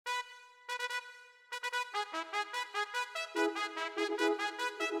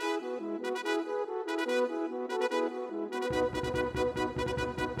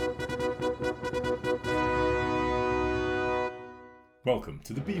Welcome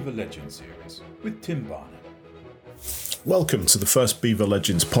to the Beaver Legends series with Tim Barnett. Welcome to the first Beaver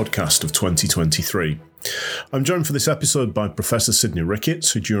Legends podcast of 2023. I'm joined for this episode by Professor Sidney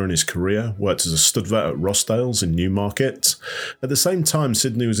Ricketts, who during his career worked as a stud vet at Rossdales in Newmarket. At the same time,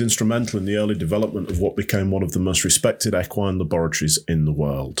 Sidney was instrumental in the early development of what became one of the most respected equine laboratories in the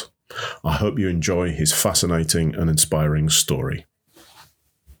world. I hope you enjoy his fascinating and inspiring story.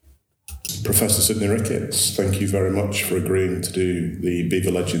 Professor Sidney Ricketts, thank you very much for agreeing to do the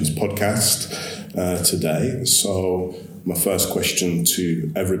Beaver Legends podcast today. So my first question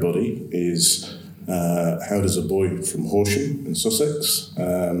to everybody is, how does a boy from Horsham in Sussex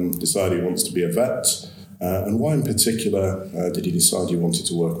decide he wants to be a vet? And why in particular did he decide he wanted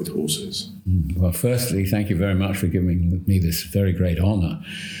to work with horses? Well, firstly, thank you very much for giving me this very great honour.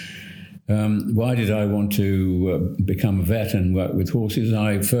 Why did I want to become a vet and work with horses?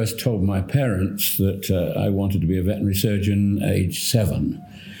 I first told my parents that I wanted to be a veterinary surgeon age 7.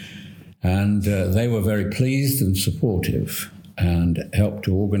 And they were very pleased and supportive and helped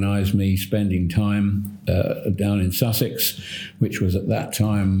to organise me spending time down in Sussex, which was at that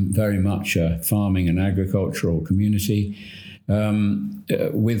time very much a farming and agricultural community,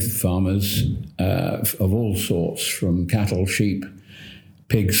 with farmers of all sorts, from cattle, sheep,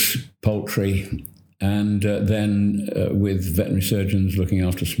 pigs, poultry, and then with veterinary surgeons looking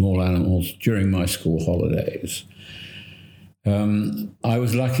after small animals during my school holidays. I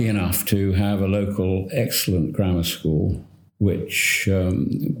was lucky enough to have a local excellent grammar school which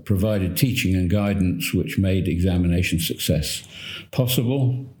provided teaching and guidance which made examination success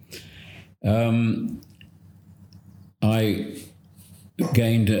possible. I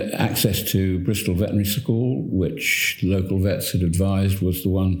gained access to Bristol Veterinary School, which local vets had advised was the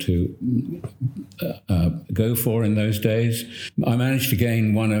one to go for in those days. I managed to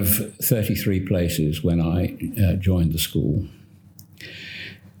gain one of 33 places when I joined the school.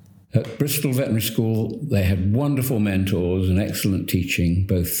 At Bristol Veterinary School, they had wonderful mentors and excellent teaching,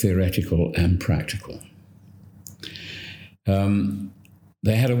 both theoretical and practical.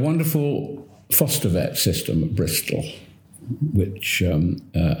 They had a wonderful foster vet system at Bristol, which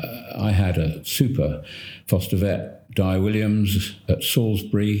I had a super foster vet, Di Williams at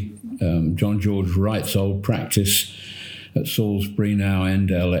Salisbury, John George Wright's old practice at Salisbury, now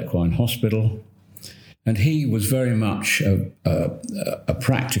Endell Equine Hospital. And he was very much a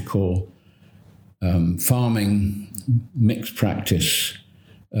practical farming, mixed practice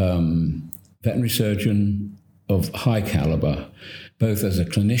veterinary surgeon of high caliber, both as a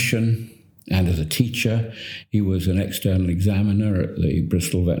clinician and as a teacher. He was an external examiner at the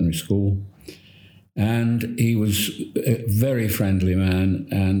Bristol Veterinary School. And he was a very friendly man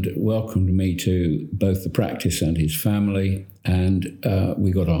and welcomed me to both the practice and his family, and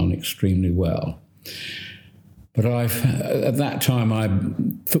we got on extremely well. But at that time, I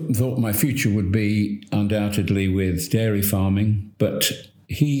thought my future would be undoubtedly with dairy farming, but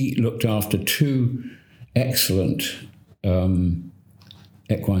he looked after 2 excellent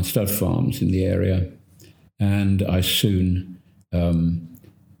equine stud farms in the area, and I soon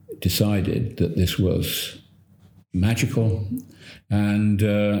decided that this was magical and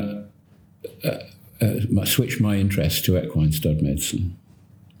switched my interest to equine stud medicine.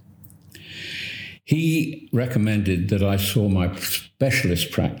 He recommended that I saw my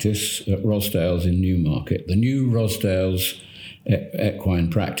specialist practice at Rossdales in Newmarket, the new Rossdales equine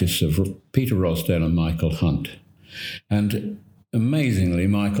practice of Peter Rossdale and Michael Hunt. And amazingly,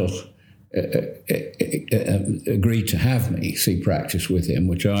 Michael agreed to have me see practice with him,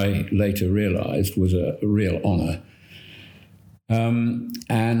 which I later realised was a real honour.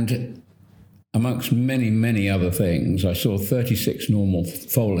 And amongst many, many other things, I saw 36 normal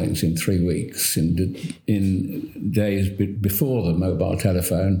foalings in 3 weeks. In days before the mobile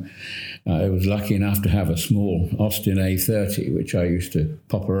telephone, I was lucky enough to have a small Austin A30, which I used to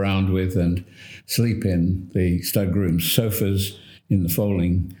pop around with and sleep in the stud groom's sofas in the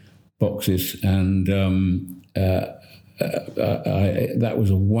foaling boxes. And that was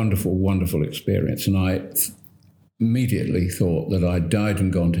a wonderful, wonderful experience. And I immediately thought that I'd died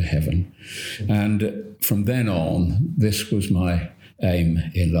and gone to heaven. And from then on, this was my aim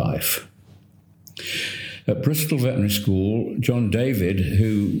in life. At Bristol Veterinary School, John David,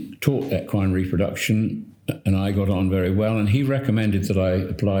 who taught equine reproduction, and I got on very well, and he recommended that I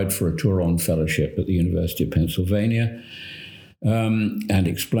applied for a Turon Fellowship at the University of Pennsylvania, and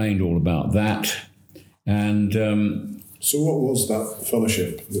explained all about that. And so what was that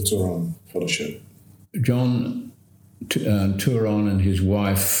fellowship, the Turon Fellowship? John Turon and his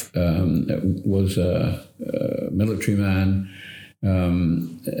wife was a military man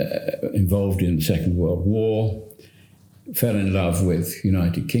involved in the Second World War, fell in love with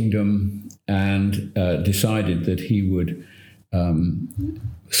United Kingdom, and decided that he would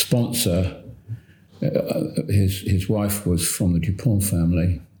sponsor. His wife was from the Dupont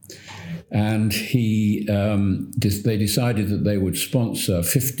family, and they decided that they would sponsor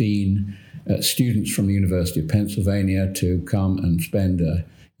 15 students from the University of Pennsylvania to come and spend a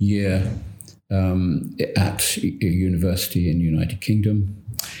year at a university in the United Kingdom.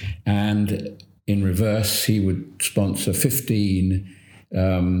 And in reverse, he would sponsor 15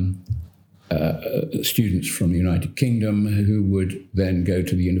 students from the United Kingdom who would then go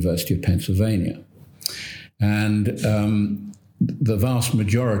to the University of Pennsylvania. And the vast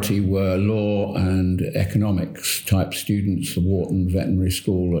majority were law and economics type students. The Wharton Veterinary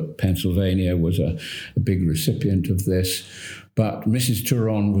School at Pennsylvania was a big recipient of this. But Mrs.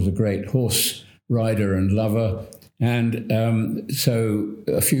 Turon was a great horse rider and lover. And so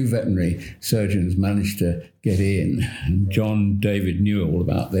a few veterinary surgeons managed to get in. And John David knew all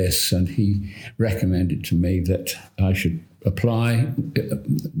about this, and he recommended to me that I should apply.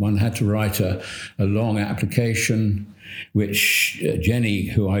 One had to write a long application, which Jenny,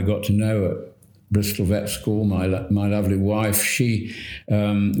 who I got to know at Bristol Vet School, my lovely wife, she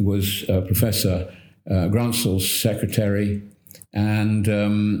was Professor Grunsell's secretary, and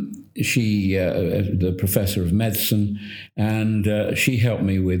she, the professor of medicine, and she helped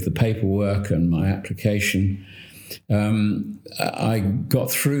me with the paperwork and my application. I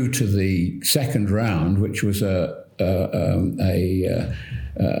got through to the second round, which was a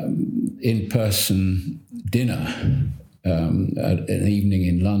in-person dinner, an evening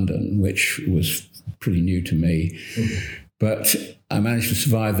in London, which was pretty new to me. But I managed to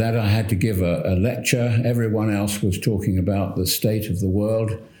survive that. I had to give a lecture. Everyone else was talking about the state of the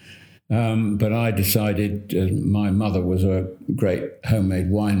world. But I decided, my mother was a great homemade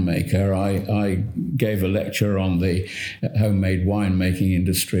winemaker. I gave a lecture on the homemade winemaking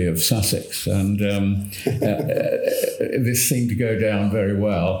industry of Sussex, and this seemed to go down very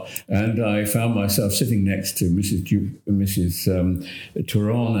well. And I found myself sitting next to Mrs.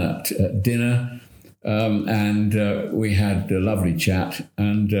 Turon at dinner, and we had a lovely chat.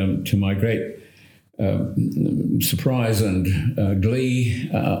 And to my great surprise and glee,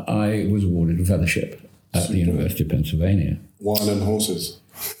 I was awarded a fellowship at the University of Pennsylvania. Wine and horses.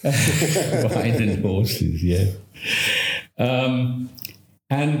 Wine and horses, yeah.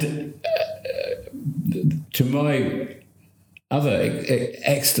 And to my other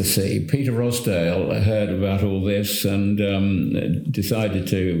ecstasy, Peter Rosdale heard about all this and decided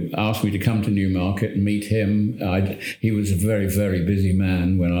to ask me to come to Newmarket and meet him. He was a very, very busy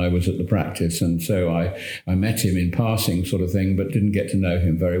man when I was at the practice, and so I met him in passing sort of thing, but didn't get to know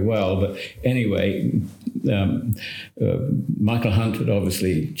him very well. But anyway, Michael Hunt had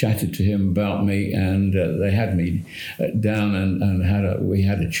obviously chatted to him about me, and they had me down and we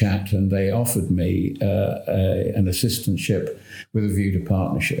had a chat, and they offered me an assistantship with a view to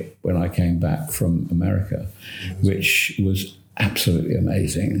partnership when I came back from America, which was absolutely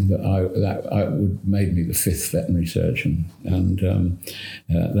amazing. That made me the 5th veterinary surgeon, and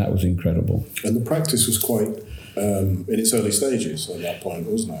that was incredible. And the practice was quite in its early stages at that point,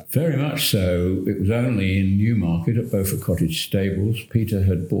 wasn't it? Very much so. It was only in Newmarket at Beaufort Cottage Stables. Peter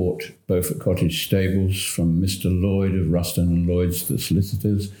had bought Beaufort Cottage Stables from Mr. Lloyd of Ruston and Lloyd's, the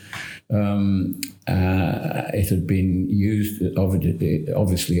solicitors. It had been used,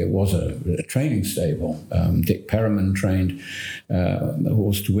 obviously it was a training stable. Dick Perriman trained a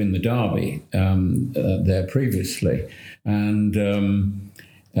horse to win the Derby there previously. And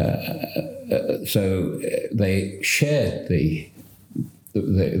so they shared the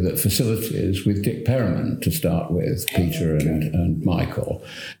facilities with Dick Perriman to start with, Peter and Michael.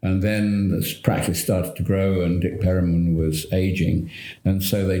 And then the practice started to grow and Dick Perriman was aging, and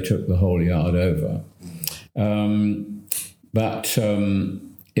so they took the whole yard over.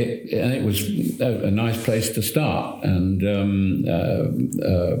 It was a nice place to start, and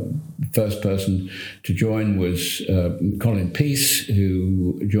first person to join was Colin Peace,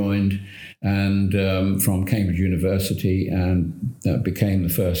 who joined and from Cambridge University, and became the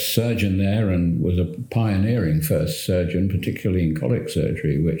first surgeon there, and was a pioneering first surgeon, particularly in colic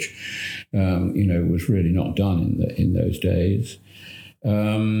surgery, which was really not done in those days.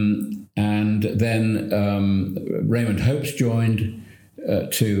 And then Raymond Hopes joined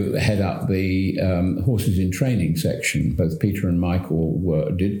to head up the horses in training section. Both Peter and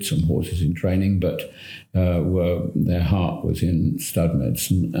Michael did some horses in training, but their heart was in stud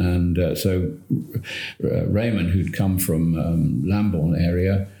medicine. And so Raymond, who'd come from Lambourne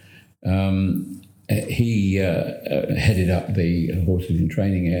area, he headed up the horses in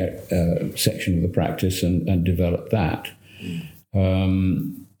training section of the practice and developed that.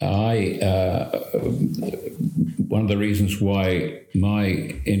 One of the reasons why my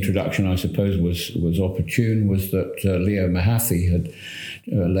introduction, I suppose, was opportune was that Leo Mahaffey had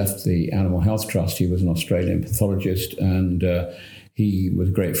left the Animal Health Trust. He was an Australian pathologist, and he was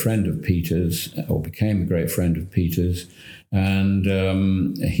a great friend of Peter's, or became a great friend of Peter's, and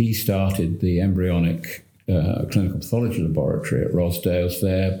he started the embryonic clinical pathology laboratory at Rosdale's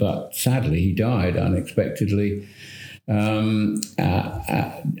there, but sadly he died unexpectedly.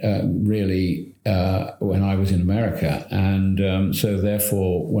 Really when I was in America. And so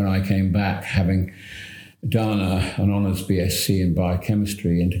therefore, when I came back, having done an honours BSc in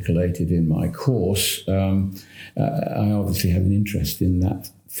biochemistry intercalated in my course, I obviously had an interest in that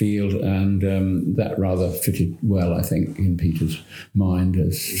field, and that rather fitted well, I think, in Peter's mind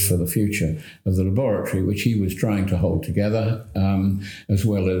as for the future of the laboratory, which he was trying to hold together, as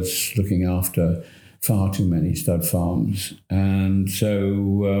well as looking after far too many stud farms. And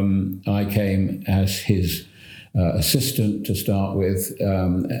so I came as his assistant to start with,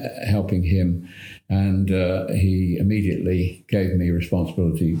 helping him. And he immediately gave me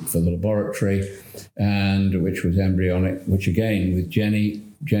responsibility for the laboratory, and which was embryonic, which again with Jenny.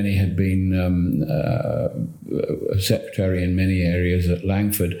 Jenny had been a secretary in many areas at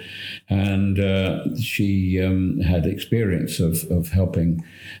Langford, and she had experience of helping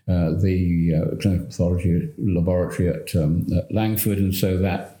the clinical pathology laboratory at Langford, and so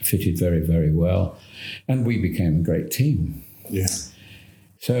that fitted very, very well. And we became a great team. Yeah.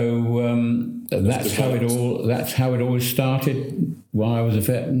 So that's how it all started. Why I was a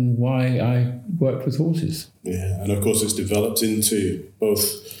vet and why I worked with horses. Yeah, and of course it's developed into both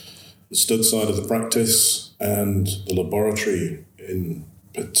the stud side of the practice and the laboratory in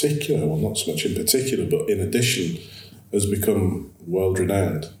particular. Well, not so much in particular, but in addition, has become world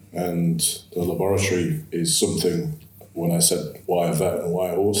renowned. And the laboratory is something. When I said why a vet and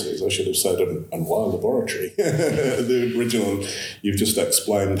why horses, I should have said and why a laboratory. The original, you've just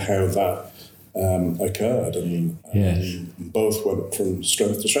explained how that occurred, and yes. Both went from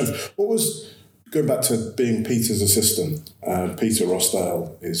strength to strength. What was, going back to being Peter's assistant, Peter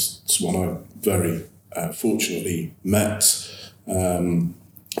Rossdale is someone I very fortunately met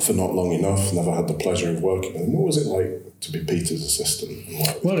for not long enough, never had the pleasure of working with him. What was it like to be Peter's assistant?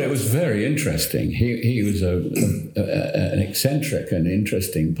 Well, it was very interesting. He was an eccentric and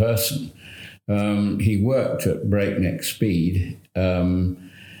interesting person. He worked at breakneck speed,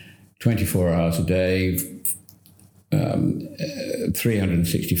 24 hours a day,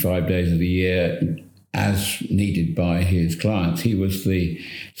 365 days of the year, as needed by his clients. He was the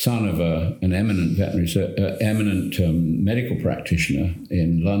son of an eminent medical practitioner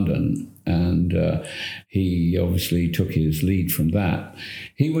in London, and he obviously took his lead from that.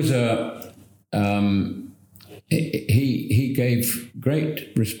 He was he gave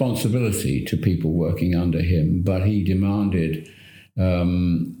great responsibility to people working under him, but he demanded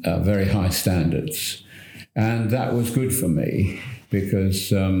very high standards, and that was good for me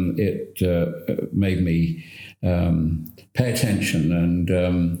because it made me pay attention and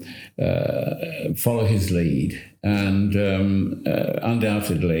follow his lead. And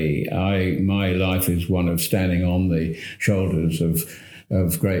undoubtedly, my life is one of standing on the shoulders of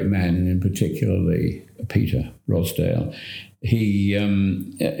great men, and in particularly Peter Rossdale.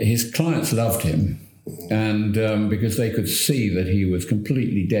 His clients loved him, and because they could see that he was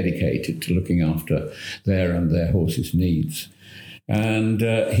completely dedicated to looking after their and their horses' needs. And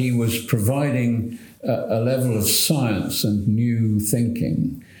he was providing a level of science and new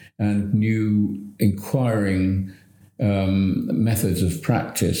thinking and new inquiring methods of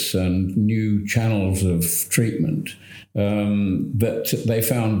practice and new channels of treatment that they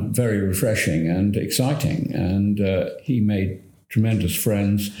found very refreshing and exciting. And he made tremendous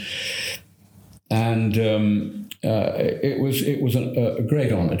friends. And it was a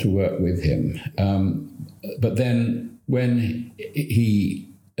great honor to work with him. But then when he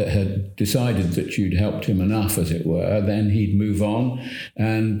had decided that you'd helped him enough, as it were, then he'd move on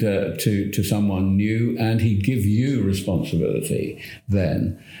and to someone new, and he'd give you responsibility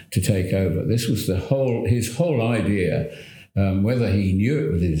then to take over. This was his whole idea. Whether he knew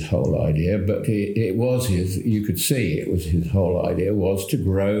it was his whole idea, but it was his. You could see it was his whole idea was to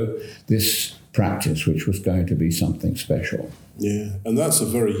grow this practice, which was going to be something special. Yeah, and that's a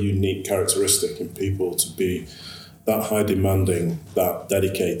very unique characteristic in people, to be that high demanding, that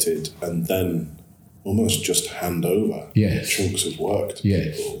dedicated, and then almost just hand over chunks of work to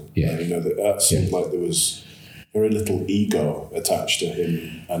people. Yeah. That seemed like there was very little ego attached to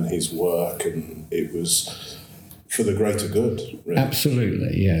him and his work, and it was for the greater good, really.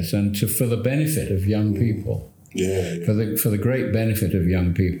 Absolutely, yes, and for the benefit of young people. Yeah. For the great benefit of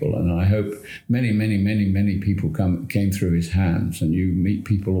young people, and I hope many people came through his hands, and you meet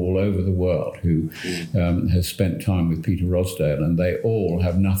people all over the world who has spent time with Peter Rosdale, and they all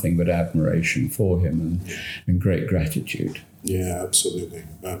have nothing but admiration for him and great gratitude. Yeah, absolutely.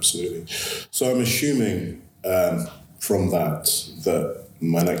 So I'm assuming from that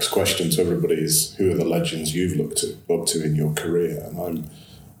my next question to everybody is, who are the legends you've looked up to in your career? And I'm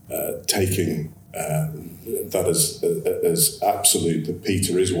taking that as absolute, that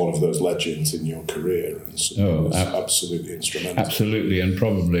Peter is one of those legends in your career, and so absolutely instrumental. Absolutely, and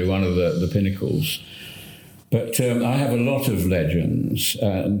probably one of the pinnacles. But I have a lot of legends,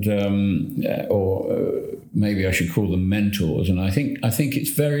 and or maybe I should call them mentors. And I think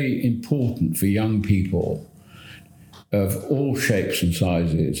it's very important for young people of all shapes and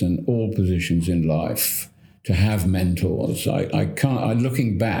sizes and all positions in life to have mentors. I can't.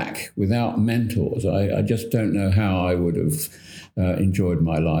 Looking back, without mentors, I just don't know how I would have enjoyed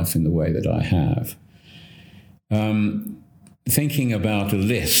my life in the way that I have. Thinking about a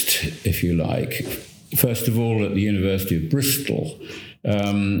list, if you like. First of all, at the University of Bristol,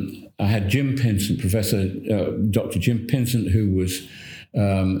 I had Jim Pinsent, Dr. Jim Pinsent, who was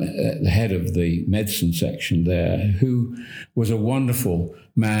the head of the medicine section there, who was a wonderful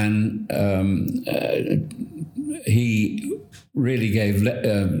man. He really gave,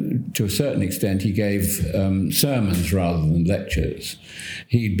 to a certain extent, he gave sermons rather than lectures.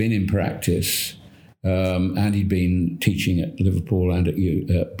 He'd been in practice, and he'd been teaching at Liverpool and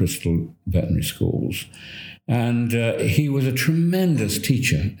at Bristol veterinary schools. And he was a tremendous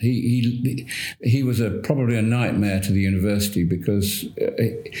teacher. He was probably a nightmare to the university, because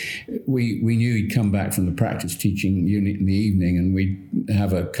we knew he'd come back from the practice teaching unit in the evening, and we'd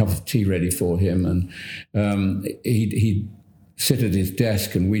have a cup of tea ready for him, and he'd sit at his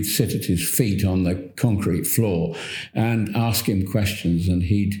desk, and we'd sit at his feet on the concrete floor and ask him questions, and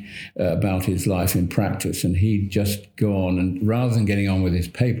he'd about his life in practice, and he'd just go on, and rather than getting on with his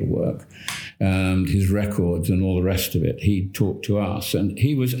paperwork and his records and all the rest of it, he'd talk to us, and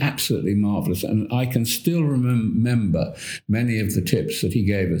he was absolutely marvelous. And I can still remember many of the tips that he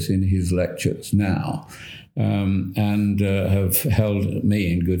gave us in his lectures now. And have held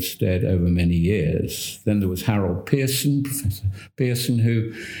me in good stead over many years. Then there was Harold Pearson, Professor Pearson,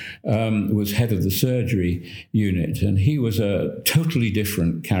 who was head of the surgery unit, and he was a totally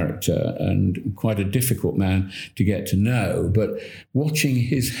different character and quite a difficult man to get to know. But watching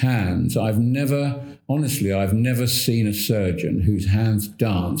his hands, I've never seen a surgeon whose hands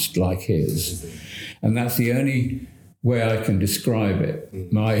danced like his. And that's the only way I can describe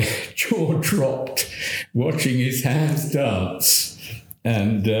it. My jaw dropped watching his hands dance.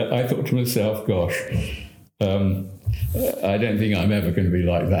 And I thought to myself, gosh, I don't think I'm ever going to be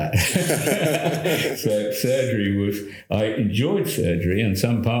like that. So I enjoyed surgery and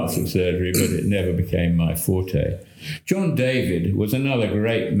some parts of surgery, but it never became my forte. John David was another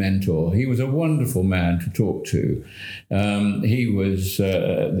great mentor. He was a wonderful man to talk to. He was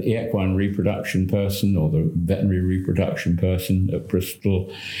the equine reproduction person, or the veterinary reproduction person at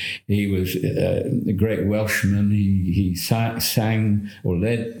Bristol. He was a great Welshman. He sang or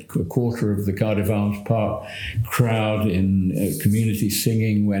led a quarter of the Cardiff Arms Park crowd in community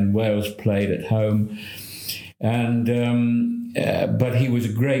singing when Wales played at home. And but he was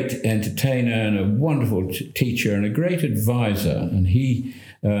a great entertainer and a wonderful teacher and a great advisor. And he,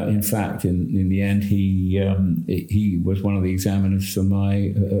 in fact, in the end, he was one of the examiners for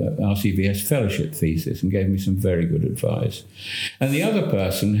my RCVS fellowship thesis and gave me some very good advice. And the other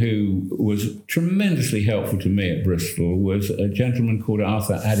person who was tremendously helpful to me at Bristol was a gentleman called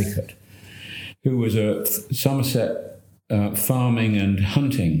Arthur Addicott, who was a Somerset farming and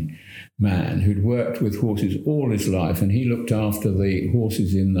hunting man who'd worked with horses all his life, and he looked after the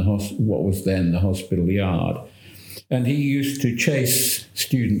horses in what was then the hospital yard. And he used to chase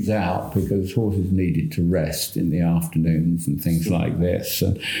students out because horses needed to rest in the afternoons and things like this.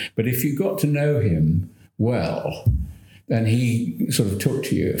 But if you got to know him well, And he sort of took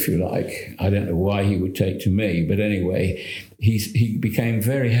to you, if you like. I don't know why he would take to me, but anyway, he became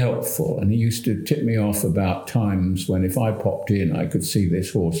very helpful, and he used to tip me off about times when if I popped in, I could see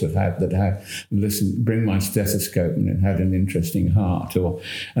this horse bring my stethoscope and it had an interesting heart, or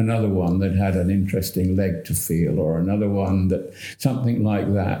another one that had an interesting leg to feel, or another one that something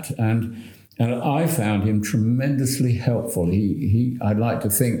like that. And I found him tremendously helpful. I'd like to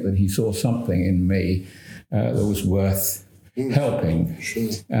think that he saw something in me that was worth helping. Sure.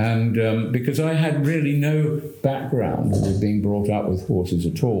 And because I had really no background with being brought up with horses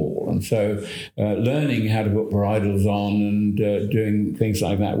at all. And so learning how to put bridles on and doing things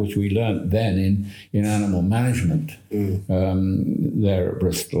like that, which we learnt then in animal management there at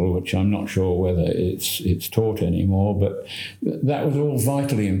Bristol, which I'm not sure whether it's taught anymore, but that was all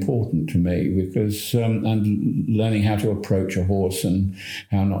vitally important to me because and learning how to approach a horse and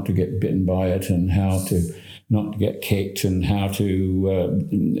how not to get bitten by it and how to not to get kicked and how to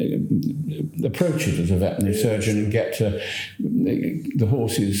approach it as a veterinary surgeon and get to the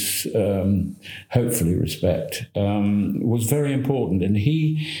horse's hopefully respect was very important, and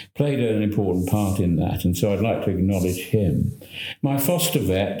he played an important part in that, and so I'd like to acknowledge him. My foster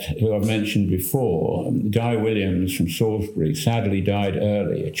vet, who I've mentioned before, Guy Williams from Salisbury, sadly died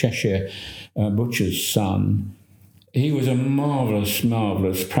early, a Cheshire butcher's son. He was a marvellous,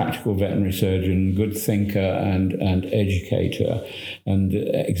 marvellous practical veterinary surgeon, good thinker and educator and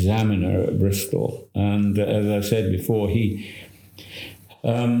examiner at Bristol. And as I said before, he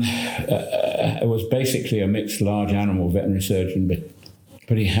was basically a mixed large animal veterinary surgeon,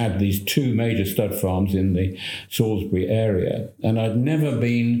 but he had these two major stud farms in the Salisbury area. And I'd never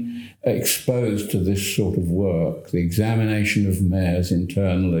been exposed to this sort of work, the examination of mares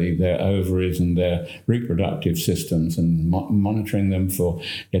internally, their ovaries and their reproductive systems, and monitoring them for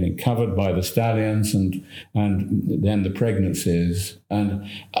getting covered by the stallions and then the pregnancies. And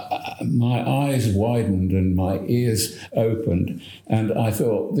my eyes widened and my ears opened, and I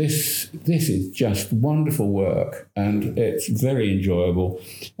thought, this is just wonderful work, and it's very enjoyable,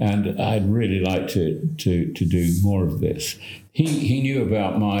 and I'd really like to do more of this. He knew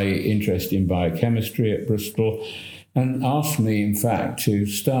about my interest in biochemistry at Bristol and asked me, in fact, to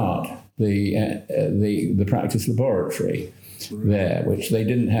start the practice laboratory there, which they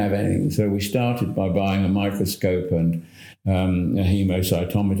didn't have anything. So we started by buying a microscope and a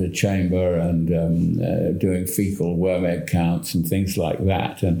hemocytometer chamber and doing fecal worm egg counts and things like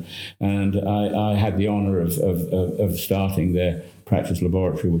that. And I had the honour of starting their practice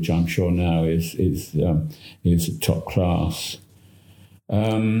laboratory, which I'm sure now is top class.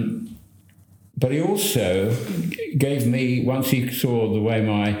 But he also gave me, once he saw the way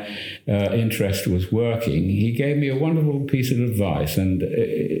my interest was working, he gave me a wonderful piece of advice. And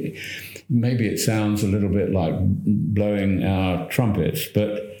maybe it sounds a little bit like blowing our trumpets,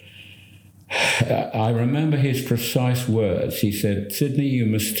 but I remember his precise words. He said, "Sidney, you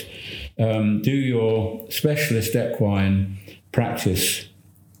must do your specialist equine practice,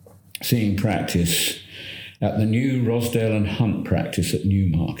 seeing practice, at the new Rosdale and Hunt practice at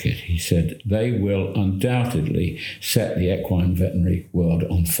Newmarket." He said, "They will undoubtedly set the equine veterinary world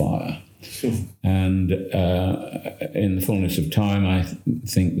on fire." And in the fullness of time, I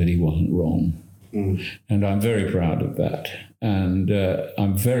think that he wasn't wrong. And I'm very proud of that. And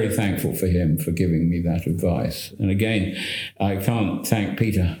I'm very thankful for him for giving me that advice. And again, I can't thank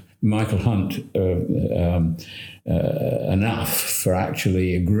Michael Hunt enough for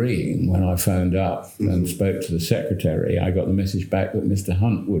actually agreeing. When I phoned up and spoke to the secretary, I got the message back that Mr.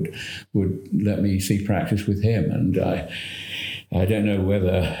 Hunt would let me see practice with him. And I don't know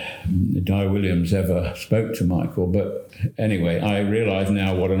whether Guy Williams ever spoke to Michael, but anyway, I realise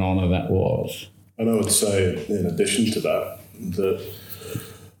now what an honour that was. And I would say, in addition to that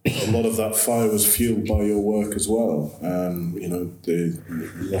a lot of that fire was fueled by your work as well. The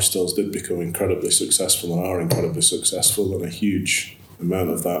Rosdales did become incredibly successful and are incredibly successful, and a huge amount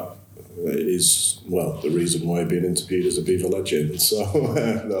of that is, well, the reason why being interviewed as a Beaver Legend. So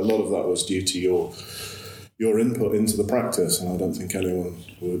a lot of that was due to your input into the practice, and I don't think anyone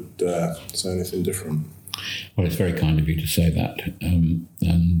would say anything different. Well, it's very kind of you to say that, and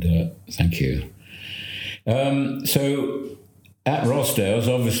thank you. So at Rosdale's,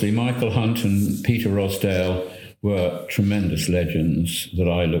 obviously, Michael Hunt and Peter Rosdale were tremendous legends that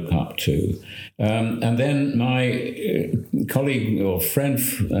I look up to. And then my colleague or friend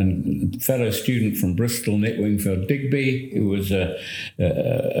and fellow student from Bristol, Nick Wingfield Digby, who was a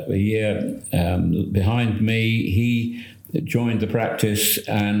year behind me, he joined the practice,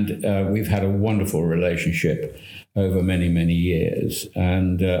 and we've had a wonderful relationship over many, many years.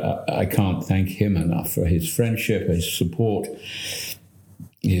 And I can't thank him enough for his friendship, his support,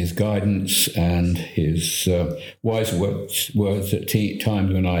 his guidance, and his wise words at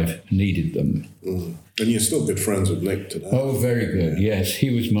times when I've needed them. Mm. And you're still good friends with Nick today? Oh, very good, yes. He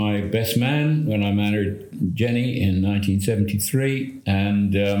was my best man when I married Jenny in 1973,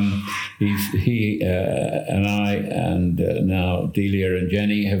 and he and I and now Delia and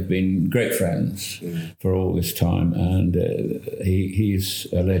Jenny have been great friends for all this time, and he's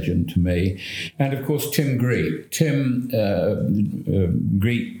a legend to me. And, of course, Tim Greet. Tim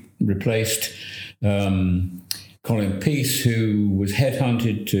Greet replaced Colin Peace, who was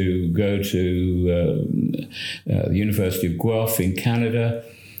headhunted to go to the University of Guelph in Canada,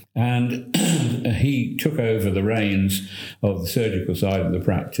 and he took over the reins of the surgical side of the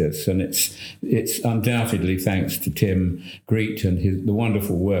practice. And it's undoubtedly thanks to Tim Greet and the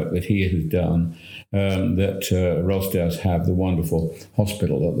wonderful work that he has done that Rosdales have the wonderful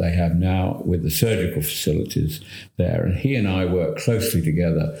hospital that they have now with the surgical facilities there. And he and I work closely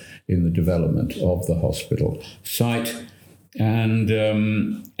together in the development of the hospital site, and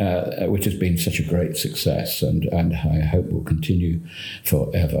which has been such a great success, and I hope will continue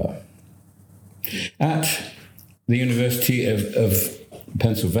forever. At the University of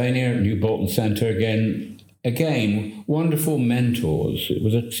Pennsylvania, New Bolton Center, again, wonderful mentors.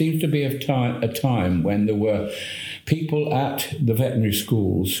 It seems to be a time when there were people at the veterinary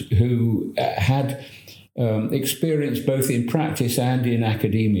schools who had experience both in practice and in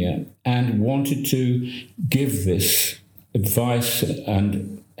academia, and wanted to give this advice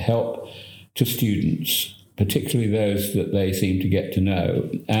and help to students, particularly those that they seem to get to know.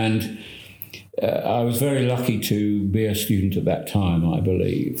 And I was very lucky to be a student at that time, I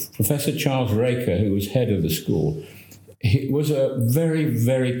believe. Professor Charles Raker, who was head of the school, he was a very,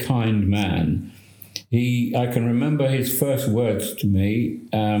 very kind man. I can remember his first words to me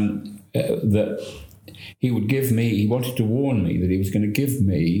that he would give me, he wanted to warn me that he was going to give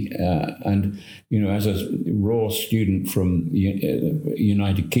me, and, as a raw student from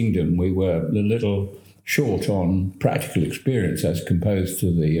United Kingdom, we were a little short on practical experience as composed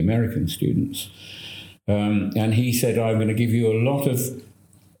to the American students. And he said, I'm going to give you a lot of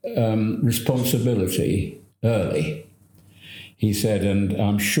responsibility early. He said, and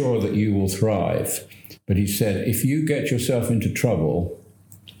I'm sure that you will thrive. But he said, if you get yourself into trouble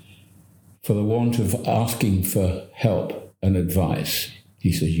for the want of asking for help and advice,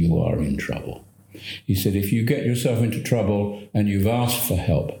 he said, you are in trouble. He said, if you get yourself into trouble and you've asked for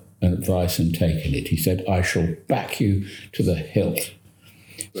help and advice and taken it, he said, I shall back you to the hilt.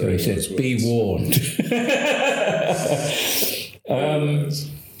 So he said, be warned.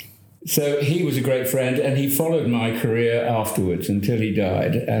 So he was a great friend, and he followed my career afterwards until he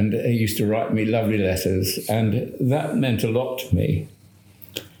died. And he used to write me lovely letters, and that meant a lot to me.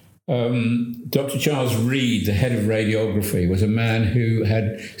 Dr. Charles Reed, the head of radiography, was a man who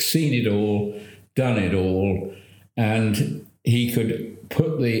had seen it all, done it all, and he could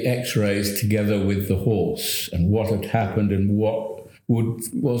put the x-rays together with the horse and what had happened and what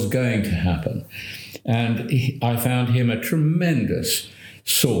was going to happen. And I found him a tremendous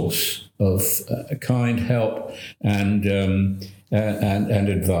source of kind help and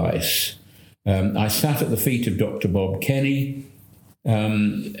advice. I sat at the feet of Dr. Bob Kenny,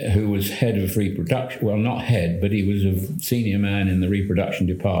 who was head of reproduction, well, not head, but he was a senior man in the reproduction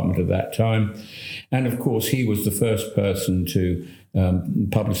department at that time. And of course, he was the first person to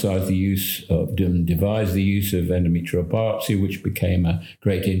publicize the use of, devise the use of endometrial biopsy, which became a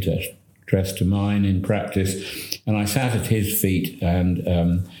great interest to mine in practice. And I sat at his feet,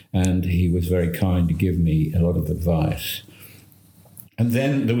 and he was very kind to give me a lot of advice. And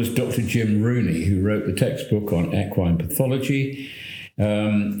then there was Dr. Jim Rooney, who wrote the textbook on equine pathology.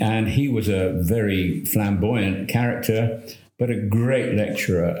 And he was a very flamboyant character, but a great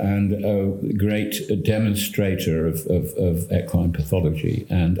lecturer and a great demonstrator of equine pathology.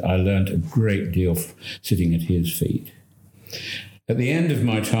 And I learned a great deal sitting at his feet. At the end of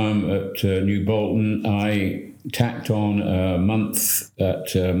my time at New Bolton, I tacked on a month at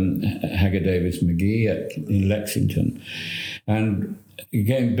Hager Davis McGee in Lexington. And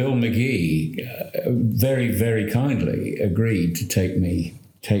again, Bill McGee very, very kindly agreed to take me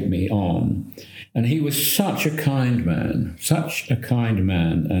on. And he was such a kind man,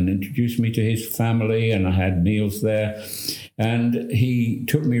 and introduced me to his family, and I had meals there. And he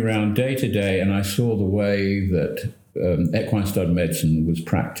took me around day to day, and I saw the way that equine stud medicine was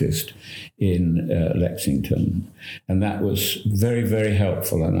practiced in Lexington. And that was very, very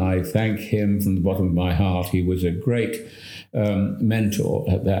helpful. And I thank him from the bottom of my heart. He was a great mentor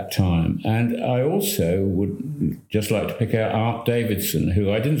at that time. And I also would just like to pick out Art Davidson,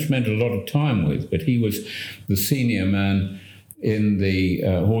 who I didn't spend a lot of time with, but he was the senior man in the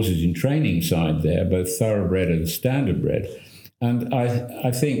horses in training side there, both thoroughbred and standardbred. And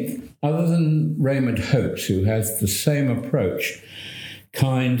I think, other than Raymond Hopes, who has the same approach,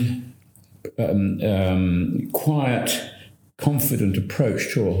 kind, quiet, confident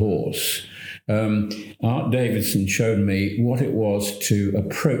approach to a horse, Art Davidson showed me what it was to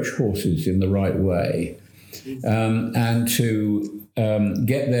approach horses in the right way, and to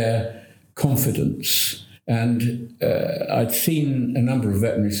get their confidence. And I'd seen a number of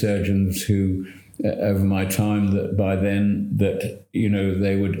veterinary surgeons who, over my time, that by then that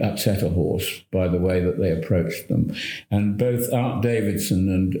they would upset a horse by the way that they approached them. And both Art Davidson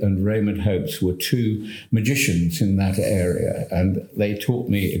and Raymond Hopes were two magicians in that area, and they taught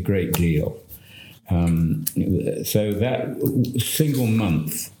me a great deal. So that single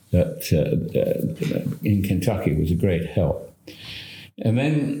month in Kentucky was a great help. And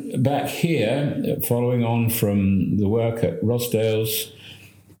then back here, following on from the work at Rossdale's,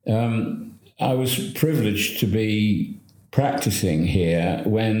 I was privileged to be practicing here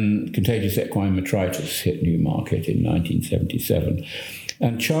when contagious equine metritis hit Newmarket in 1977.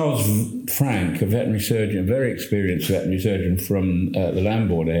 And Charles Frank, a veterinary surgeon, a very experienced veterinary surgeon from the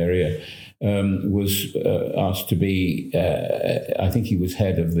Lambourne area, was asked to be, I think he was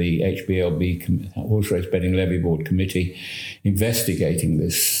head of the HBLB, Horse Race Betting Levy Board Committee, investigating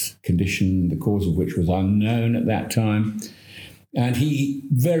this condition, the cause of which was unknown at that time. And he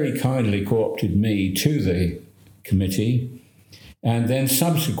very kindly co-opted me to the committee. And then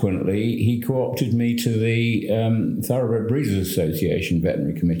subsequently, he co-opted me to the Thoroughbred Breeders Association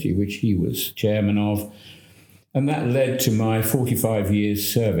Veterinary Committee, which he was chairman of. And that led to my 45 years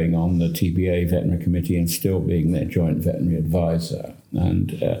serving on the TBA Veterinary Committee and still being their joint veterinary advisor.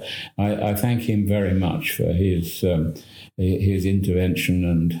 And I thank him very much for his intervention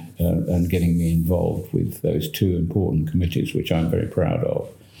and getting me involved with those two important committees, which I'm very proud of.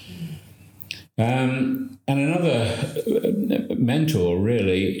 And another mentor,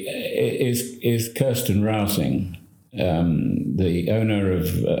 really, is Kirsten Rousing, the owner of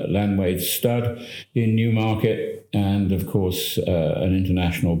Landwade Stud in Newmarket, and of course an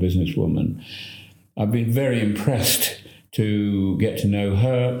international businesswoman. I've been very impressed to get to know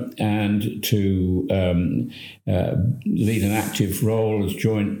her and to lead an active role as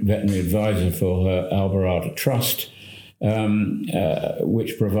joint veterinary advisor for her Alvarado Trust,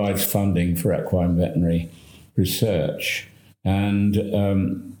 which provides funding for equine veterinary research. And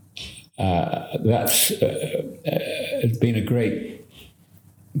that's has been a great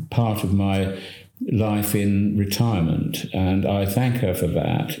part of my life in retirement, and I thank her for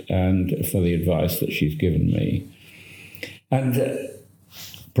that and for the advice that she's given me. And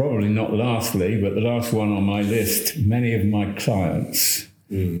probably not lastly, but the last one on my list, many of my clients.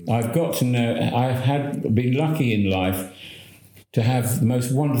 I've got to know, I've been lucky in life to have the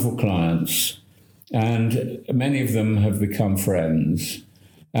most wonderful clients, and many of them have become friends.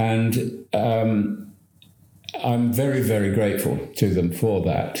 And I'm very, very grateful to them for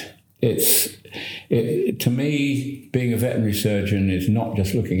that. To me, being a veterinary surgeon is not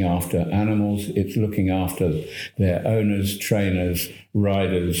just looking after animals, it's looking after their owners, trainers,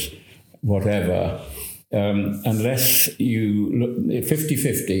 riders, whatever. Unless you look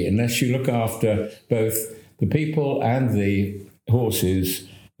 50-50, unless you look after both the people and the horses,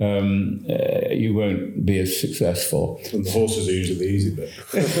 you won't be as successful. And the horses are usually the easy bit.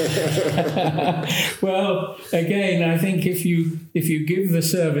 Well, again, I think if you give the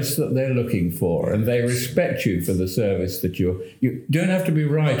service that they're looking for and they respect you for the service that you don't have to be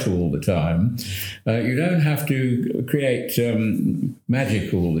right all the time. You don't have to create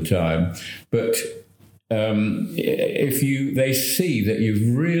magic all the time, but if they see that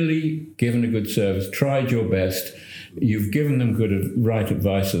you've really given a good service, tried your best, you've given them right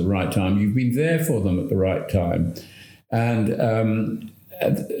advice at the right time, you've been there for them at the right time, and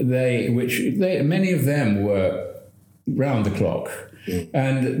many of them were round the clock,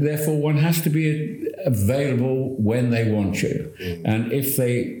 and therefore one has to be available when they want you. And if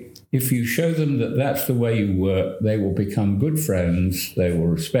you show them that that's the way you work, they will become good friends, they will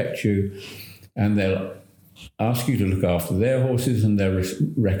respect you, and they'll ask you to look after their horses, and they'll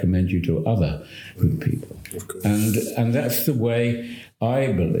recommend you to other good people. And that's the way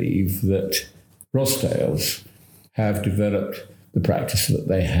I believe that Rossdale's have developed the practice that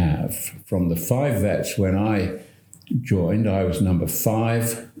they have. From the 5 vets when I joined, I was number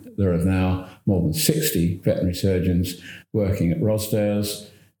 5 there are now more than 60 veterinary surgeons working at Rossdales.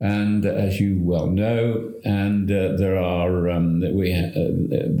 And as you well know, and there are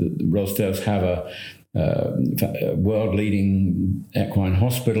Rossdales have a world-leading equine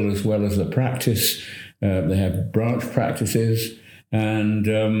hospital as well as a practice. They have branch practices, and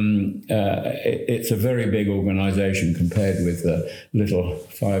it's a very big organisation compared with the little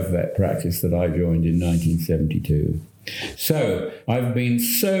 5-vet practice that I joined in 1972. So I've been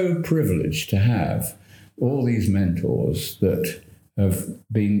so privileged to have all these mentors that have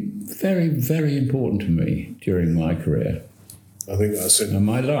been very, very important to me during my career. I think that's it. And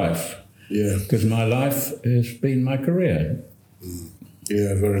my life. Yeah. Because my life has been my career.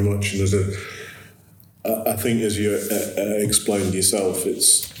 Yeah, very much. And I think, as you explained yourself,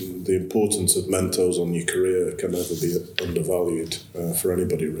 it's the importance of mentors on your career can never be undervalued for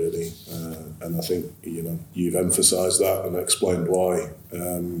anybody, really. And I think you've emphasised that and explained why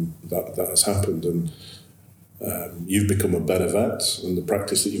that has happened. And you've become a better vet, and the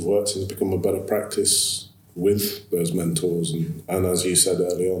practice that you've worked in has become a better practice with those mentors. And as you said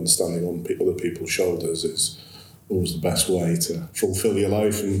earlier on, standing on other people's shoulders is always the best way to fulfil your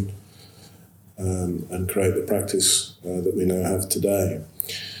life and create the practice that we now have today.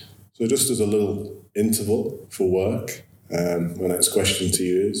 So just as a little interval for work, my next question to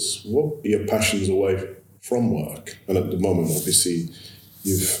you is, what are your passions away from work? And at the moment, obviously,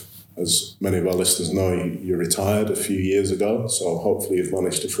 as many of our listeners know, you retired a few years ago, so hopefully you've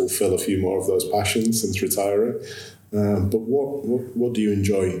managed to fulfill a few more of those passions since retiring. But what do you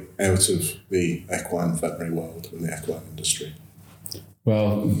enjoy out of the equine veterinary world and the equine industry?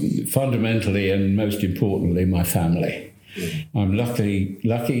 Well, fundamentally and most importantly, my family. I'm very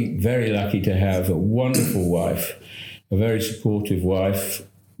lucky to have a wonderful wife, a very supportive wife.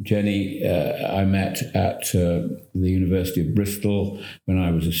 Jenny, I met at the University of Bristol when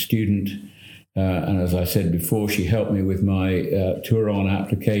I was a student. And as I said before, she helped me with my Turon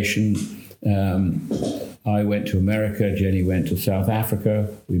application. I went to America, Jenny went to South Africa.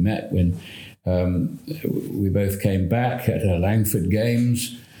 We met when we both came back at Langford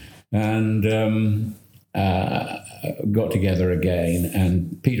Games and got together again.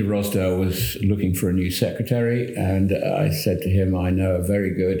 And Peter Rossdale was looking for a new secretary, and I said to him, I know a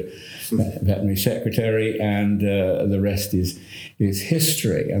very good veterinary secretary, and the rest is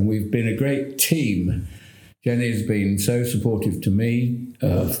history. And we've been a great team. Jenny's been so supportive to me,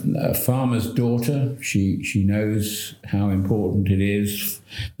 a farmer's daughter. She knows how important it is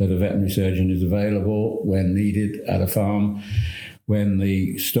that a veterinary surgeon is available when needed at a farm, when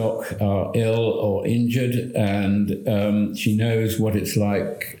the stock are ill or injured, and she knows what it's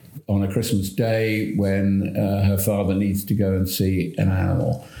like on a Christmas day when her father needs to go and see an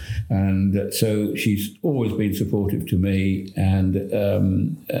animal. And so she's always been supportive to me and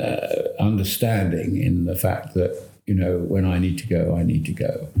understanding in the fact that, when I need to go, I need to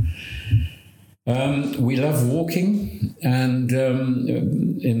go. We love walking and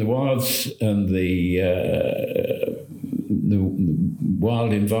in the wilds and the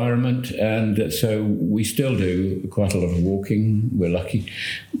wild environment, and so we still do quite a lot of walking. We're lucky.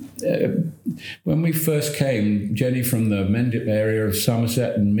 When we first came, Jenny from the Mendip area of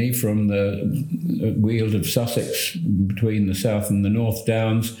Somerset and me from the Weald of Sussex, between the South and the North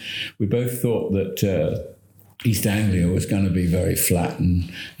Downs, we both thought that East Anglia was going to be very flat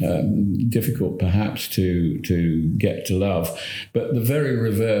and difficult perhaps to get to love. But the very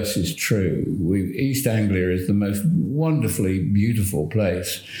reverse is true. East Anglia is the most wonderfully beautiful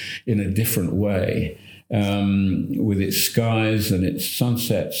place in a different way, with its skies and its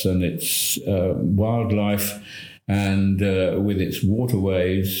sunsets and its wildlife and with its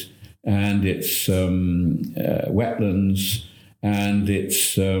waterways and its wetlands and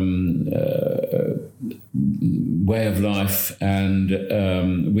its way of life, and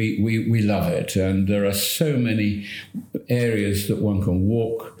we love it. And there are so many areas that one can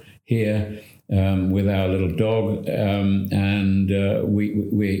walk here with our little dog, and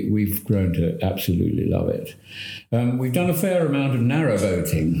we've grown to absolutely love it. We've done a fair amount of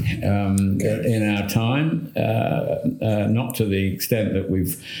narrowboating in our time, not to the extent that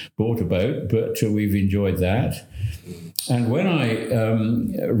we've bought a boat, but we've enjoyed that. And when I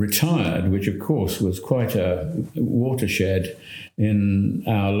retired, which of course was quite a watershed in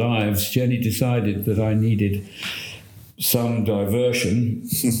our lives, Jenny decided that I needed some diversion,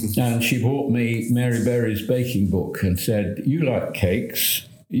 and she bought me Mary Berry's baking book and said, "You like cakes,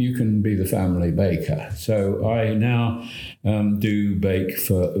 you can be the family baker. So I now do bake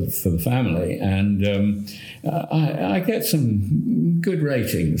for the family, and I get some good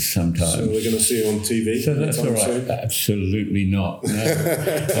ratings sometimes. So we're going to see you on TV? So that's all right. Soon? Absolutely not. No.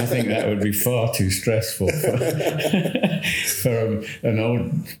 I think that would be far too stressful for an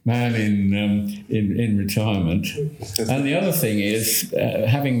old man in retirement. And the other thing is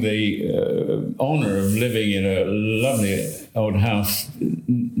having the honour of living in a lovely old house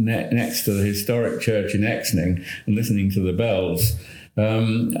next to the historic church in Exning and listening to the bells.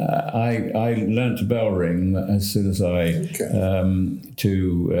 I learnt to bell ring as soon as I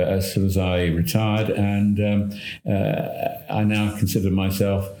retired, and I now consider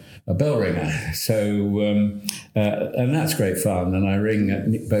myself a bell ringer. So and that's great fun. And I ring at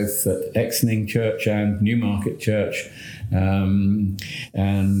both at Exning Church and Newmarket Church.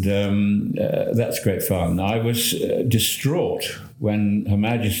 That's great fun. I was distraught when Her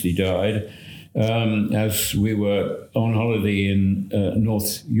Majesty died, as we were on holiday in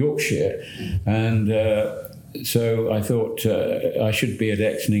North Yorkshire, and so I thought I should be at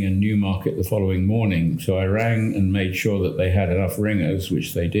Exning and Newmarket the following morning. So I rang and made sure that they had enough ringers,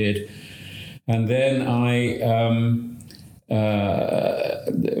 which they did, and then I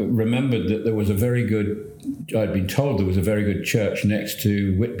remembered that there was I'd been told there was a very good church next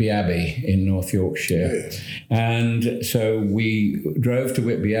to Whitby Abbey in North Yorkshire. Yes. And so we drove to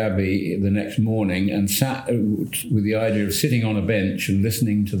Whitby Abbey the next morning and sat with the idea of sitting on a bench and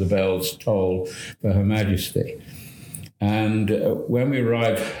listening to the bells toll for Her Majesty. And when we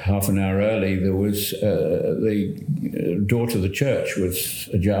arrived half an hour early, there was the door to the church was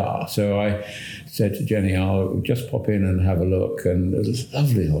ajar. So I said to Jenny, I'll just pop in and have a look. And it was a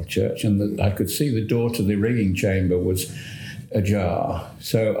lovely old church. And I could see the door to the ringing chamber was ajar.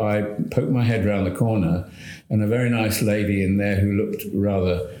 So I poked my head round the corner, and a very nice lady in there who looked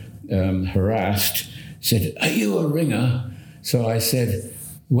rather harassed said, "Are you a ringer?" So I said,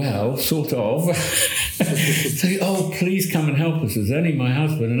 "Well, sort of." So, "Oh, please come and help us. There's only my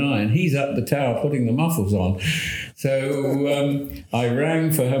husband and I, and he's up the tower putting the muffles on." So I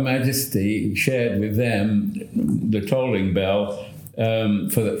rang for Her Majesty, shared with them the tolling bell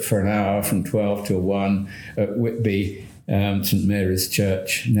for an hour from 12 till 1 at Whitby, St Mary's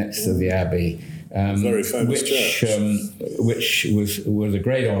Church next to the Abbey. Very famous church. Which was a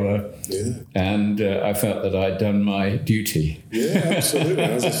great honour, yeah. And I felt that I'd done my duty. Yeah, absolutely.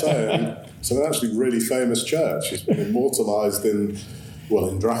 As I say, it's an actually really famous church. It's been immortalised in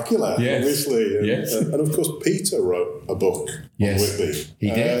Dracula, yes. Obviously. And, yes. And of course, Peter wrote a book yes. on Whitby. He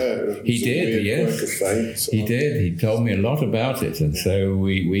did. He did, yes. He did. He told me a lot about it. And so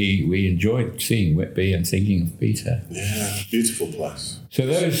we enjoyed seeing Whitby and thinking of Peter. Yeah, beautiful place. So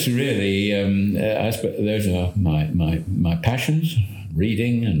those really, those are my passions,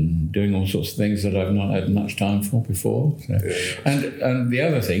 reading and doing all sorts of things that I've not had much time for before. So. Yeah. And the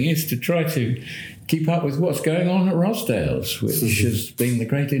other thing is to try to keep up with what's going on at Rossdale's, which has been the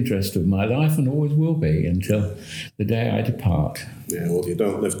great interest of my life and always will be until the day I depart. Yeah, well, you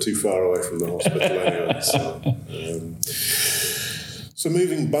don't live too far away from the hospital anyway. So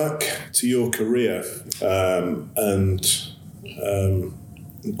moving back to your career,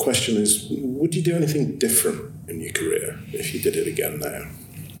 the question is, would you do anything different in your career if you did it again now?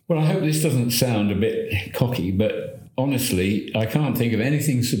 Well, I hope this doesn't sound a bit cocky, but honestly, I can't think of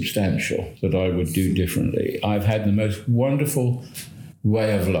anything substantial that I would do differently. I've had the most wonderful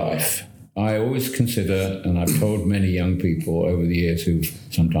way of life. I always consider, and I've told many young people over the years who've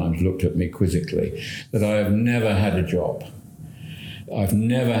sometimes looked at me quizzically, that I have never had a job. I've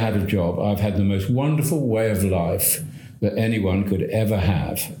never had a job. I've had the most wonderful way of life that anyone could ever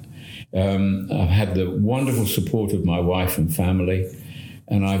have. I've had the wonderful support of my wife and family,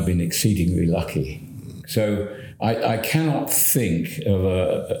 and I've been exceedingly lucky. So I cannot think of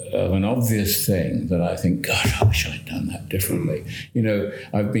an obvious thing that I think, God, I wish I'd done that differently. You know,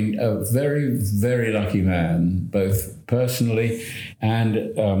 I've been a very, very lucky man, both personally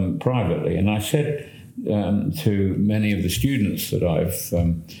and privately. And I said to many of the students that I've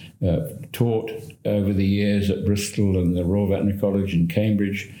taught over the years at Bristol and the Royal Veterinary College in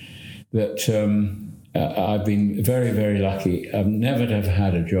Cambridge that I've been very, very lucky. I've never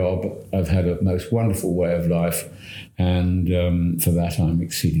had a job. I've had a most wonderful way of life, and for that I'm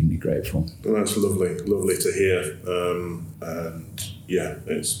exceedingly grateful. Well, that's lovely to hear. And yeah,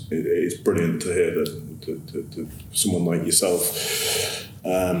 it's brilliant to hear that someone like yourself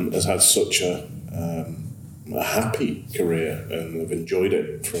has had such a happy career and have enjoyed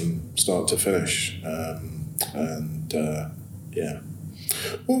it from start to finish.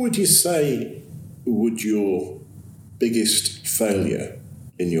 What would you say would your biggest failure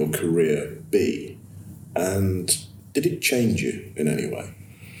in your career be? And did it change you in any way?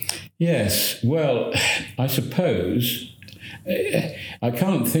 Yes. Well, I suppose I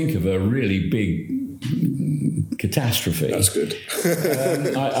can't think of a really big catastrophe. That's good.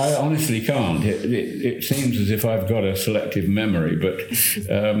 I honestly can't. It seems as if I've got a selective memory, but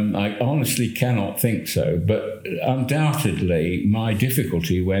I honestly cannot think so. But undoubtedly, my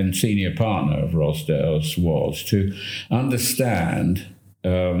difficulty when senior partner of Rossdale's was to understand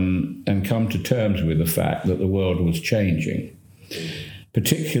and come to terms with the fact that the world was changing,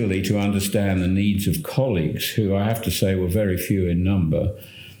 particularly to understand the needs of colleagues who, I have to say, were very few in number,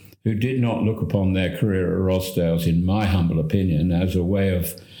 who did not look upon their career at Rossdale's, in my humble opinion, as a way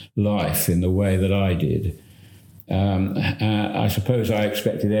of life in the way that I did. I suppose I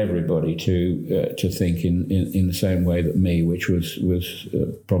expected everybody to think in the same way that me, which was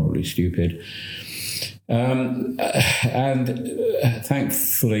probably stupid. And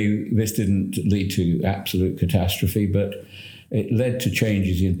thankfully, this didn't lead to absolute catastrophe, but it led to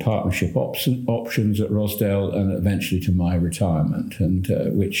changes in partnership options at Rossdale and eventually to my retirement, and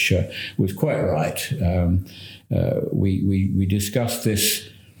which was quite right. We discussed this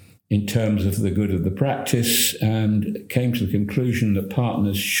in terms of the good of the practice and came to the conclusion that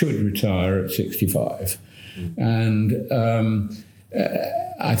partners should retire at 65. And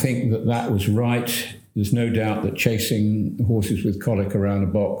I think that was right. There's no doubt that chasing horses with colic around a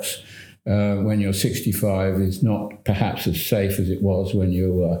box when you're 65 is not perhaps as safe as it was when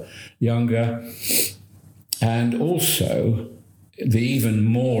you were younger. And also, the even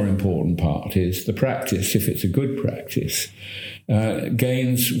more important part is the practice, if it's a good practice,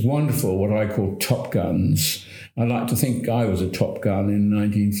 gains wonderful, what I call top guns. I like to think I was a top gun in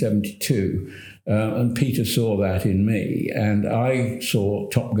 1972, and Peter saw that in me. And I saw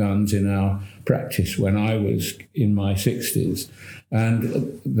top guns in our practice when I was in my 60s.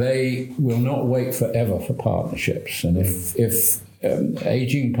 And they will not wait forever for partnerships. And if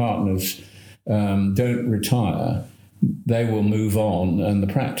aging partners don't retire, they will move on and the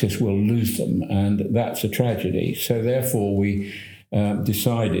practice will lose them. And that's a tragedy. So therefore, we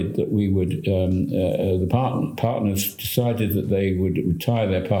decided that we would, the partners decided that they would retire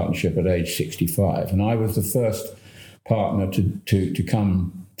their partnership at age 65. And I was the first partner to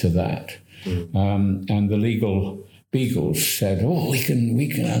come to that. And the legal beagles said, we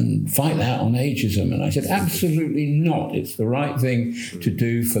can fight that on ageism. And I said, absolutely not. It's the right thing to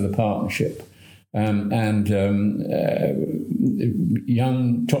do for the partnership.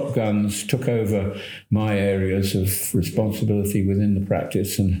 Young top guns took over my areas of responsibility within the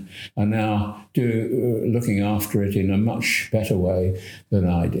practice and are now looking after it in a much better way than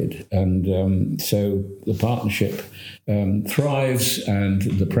I did. And so the partnership thrives and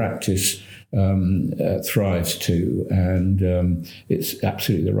the practice thrives too. And it's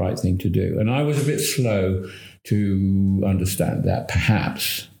absolutely the right thing to do. And I was a bit slow to understand that,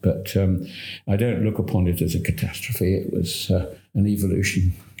 perhaps, but I don't look upon it as a catastrophe. It was an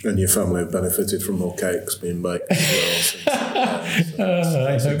evolution. And your family have benefited from more cakes being baked as well.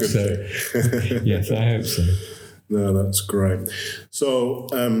 I hope so. Yes, I hope so. No, that's great. So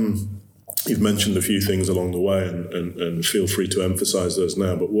you've mentioned a few things along the way, and feel free to emphasise those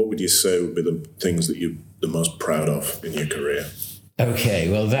now, but what would you say would be the things that you're the most proud of in your career? Okay,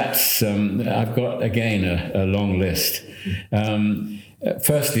 well, that's I've got, again, a long list.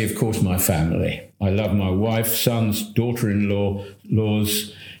 Firstly, of course, my family. I love my wife, sons,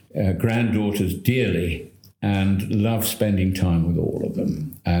 daughter-in-laws, granddaughters dearly, and love spending time with all of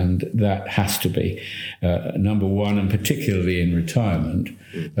them. And that has to be number one, and particularly in retirement.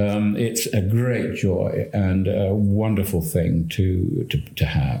 It's a great joy and a wonderful thing to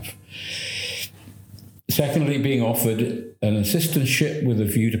have. Secondly, being offered an assistantship with a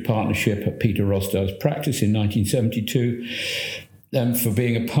view to partnership at Peter Rossdale's practice in 1972, and for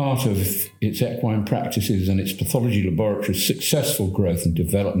being a part of its equine practices and its pathology laboratory's successful growth and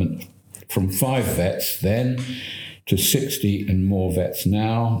development from 5 vets then to 60 and more vets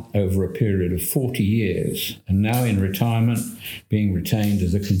now over a period of 40 years, and now in retirement being retained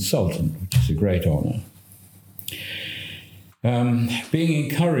as a consultant, which is a great honour. Being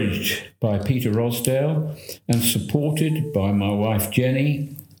encouraged by Peter Rossdale and supported by my wife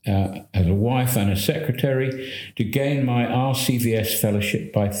Jenny as a wife and a secretary to gain my RCVS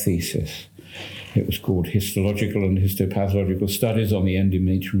fellowship by thesis. It was called Histological and Histopathological Studies on the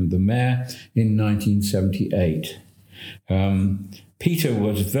Endometrium of the Mare in 1978. Peter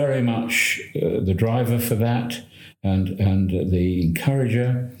was very much the driver for that and the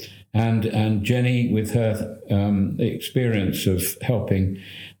encourager. and Jenny, with her experience of helping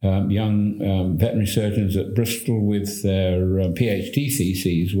young veterinary surgeons at Bristol with their PhD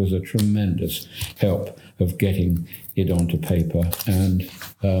theses, was a tremendous help of getting it onto paper and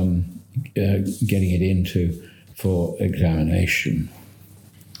getting it into for examination.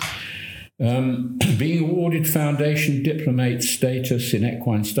 Being awarded Foundation Diplomate status in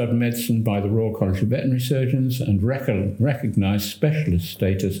equine stud medicine by the Royal College of Veterinary Surgeons and recognised specialist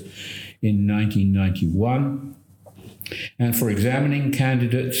status in 1991. And for examining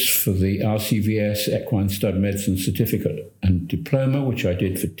candidates for the RCVS Equine Stud Medicine Certificate and Diploma, which I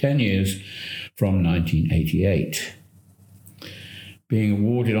did for 10 years from 1988. Being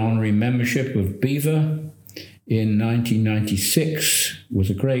awarded honorary membership of BEVA in 1996 was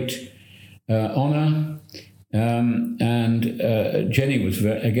a great honour, and Jenny was,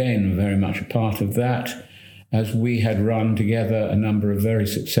 again, very much a part of that, as we had run together a number of very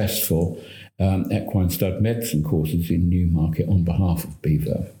successful equine stud medicine courses in Newmarket on behalf of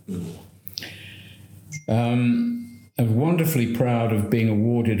BEVA. I'm wonderfully proud of being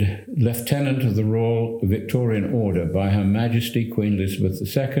awarded Lieutenant of the Royal Victorian Order by Her Majesty Queen Elizabeth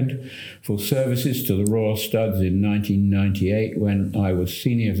II for services to the Royal Studs in 1998 when I was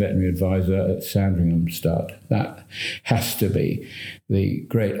Senior Veterinary Advisor at Sandringham Stud. That has to be the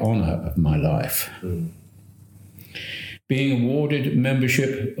great honour of my life. Being awarded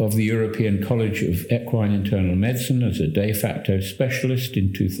membership of the European College of Equine Internal Medicine as a de facto specialist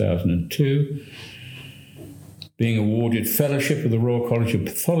in 2002. Being awarded Fellowship of the Royal College of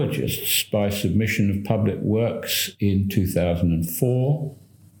Pathologists by submission of public works in 2004.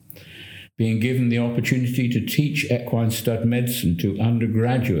 Being given the opportunity to teach equine stud medicine to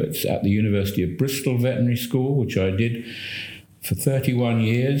undergraduates at the University of Bristol Veterinary School, which I did for 31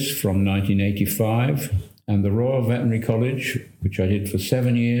 years from 1985. And the Royal Veterinary College, which I did for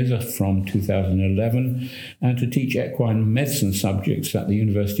 7 years from 2011, and to teach equine medicine subjects at the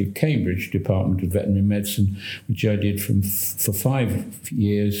University of Cambridge Department of Veterinary Medicine, which I did for 5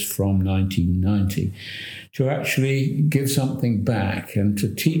 years from 1990. To actually give something back and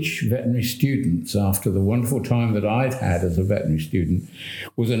to teach veterinary students after the wonderful time that I'd had as a veterinary student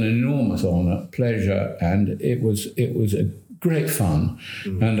was an enormous honour, pleasure, and it was a great fun.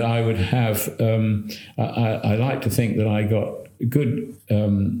 And I would have, I like to think that I got good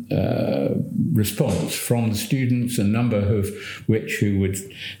response from the students, a number of which who would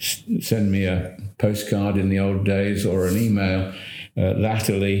send me a postcard in the old days or an email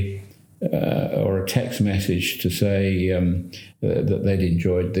latterly or a text message to say that they'd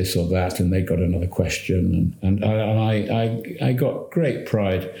enjoyed this or that and they got another question. And I got great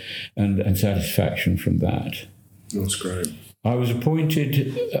pride and satisfaction from that. That's great. I was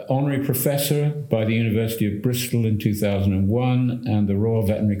appointed honorary professor by the University of Bristol in 2001 and the Royal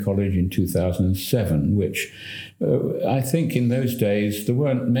Veterinary College in 2007, which I think in those days there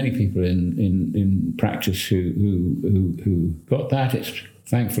weren't many people in practice who got that. It's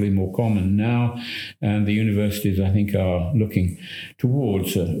thankfully more common now, and the universities, I think, are looking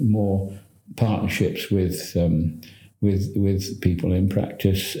towards more partnerships with people in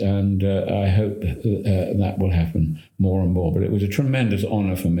practice, and I hope that will happen more and more. But it was a tremendous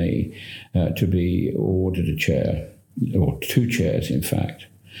honour for me to be awarded a chair, or 2 chairs, in fact.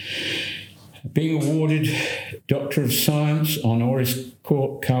 Being awarded Doctor of Science honoris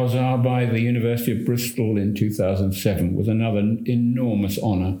causa by the University of Bristol in 2007 was another enormous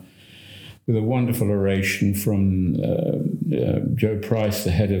honour, with a wonderful oration from Joe Price,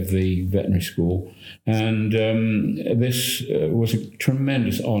 the head of the veterinary school. And this was a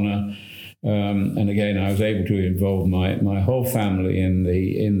tremendous honour. And again, I was able to involve my whole family in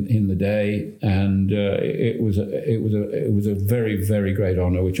the day, and it was a very, very great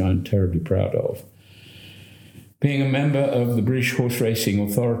honour, which I'm terribly proud of. Being a member of the British Horse Racing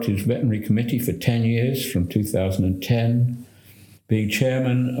Authority's Veterinary Committee for 10 years, from 2010. Being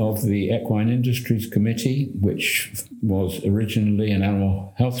chairman of the Equine Industries Committee, which was originally an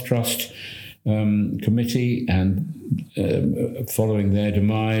Animal Health Trust committee, and following their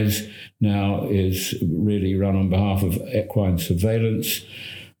demise, now is really run on behalf of equine surveillance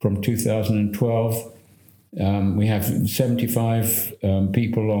from 2012. We have 75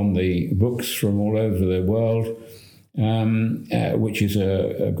 people on the books from all over the world, which is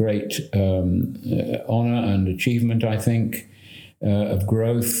a great honour and achievement, I think. Of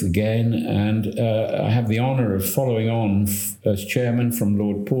growth again, and I have the honour of following on as chairman from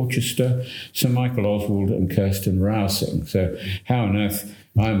Lord Porchester, Sir Michael Oswald and Kirsten Rousing. So how on earth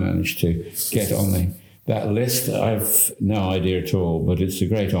I managed to get on that list, I've no idea at all, but it's a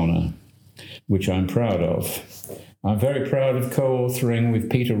great honour, which I'm proud of. I'm very proud of co-authoring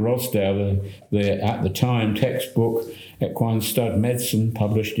with Peter Rosdale the at the time textbook Equine Stud Medicine,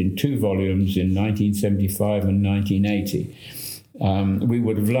 published in 2 volumes in 1975 and 1980. We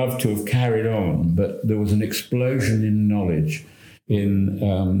would have loved to have carried on, but there was an explosion in knowledge in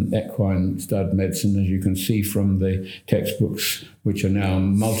equine stud medicine, as you can see from the textbooks, which are now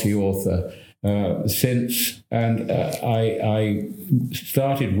multi-author since. And I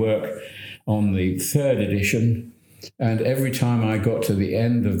started work on the 3rd edition, and every time I got to the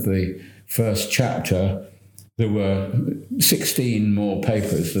end of the first chapter, there were 16 more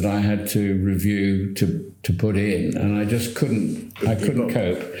papers that I had to review to put in, and I just couldn't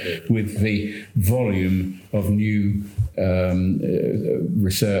cope with the volume of new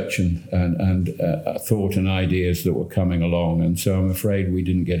research and thought and ideas that were coming along, and so I'm afraid we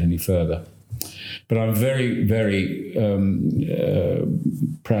didn't get any further. But I'm very, very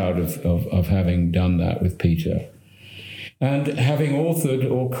proud of having done that with Peter. And having authored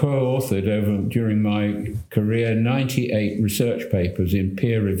or co-authored during my career 98 research papers in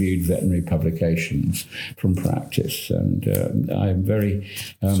peer-reviewed veterinary publications from practice, and I'm very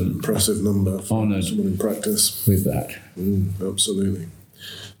it's an impressive number for honoured someone in practice with that. Absolutely.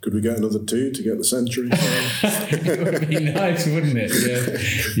 Could we get another 2 to get the century? It would be nice, wouldn't it?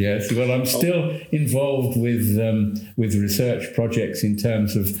 Yes. Well, I'm still involved with research projects in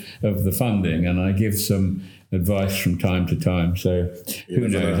terms of the funding, and I give some advice from time to time. So who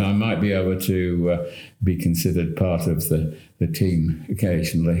knows? I might be able to be considered part of the team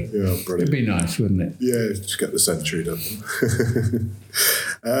occasionally. Yeah, brilliant. It'd be nice, wouldn't it? Yeah, just get the century done.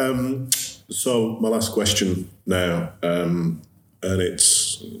 So my last question now, and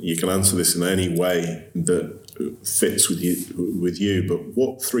you can answer this in any way that fits with you. But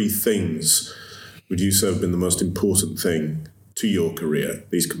what 3 things would you say have been the most important thing to your career?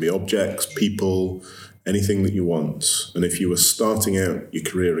 These could be objects, people, anything that you want. And if you were starting out your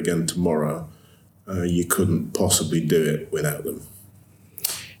career again tomorrow, you couldn't possibly do it without them.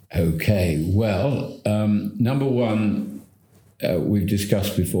 Okay, well, number 1, we've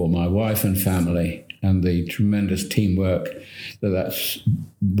discussed before, my wife and family, and the tremendous teamwork that's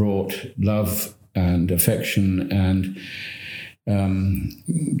brought, love and affection and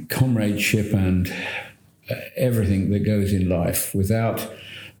comradeship and everything that goes in life. Without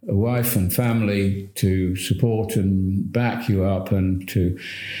a wife and family to support and back you up and to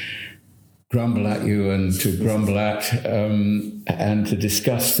grumble at you and to grumble at and to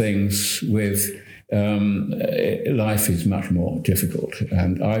discuss things with, life is much more difficult.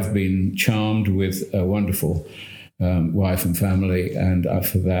 And I've been charmed with a wonderful wife and family, and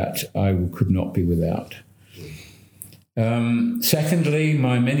for that I could not be without. Secondly,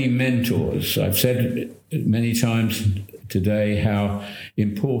 my many mentors. I've said many times today how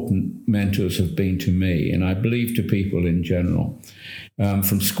important mentors have been to me, and I believe to people in general.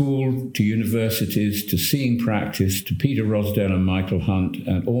 From school to universities to seeing practice to Peter Rosdale and Michael Hunt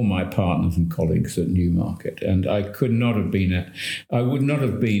and all my partners and colleagues at Newmarket. And I would not have been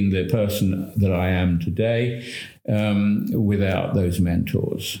the person that I am today without those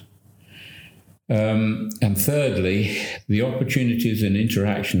mentors. And thirdly, the opportunities and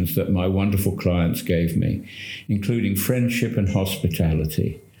interactions that my wonderful clients gave me, including friendship and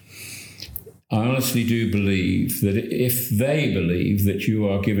hospitality. I honestly do believe that if they believe that you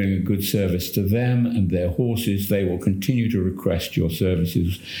are giving a good service to them and their horses, they will continue to request your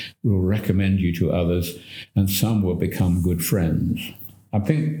services, will recommend you to others, and some will become good friends. I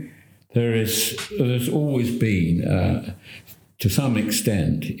think there's always been, to some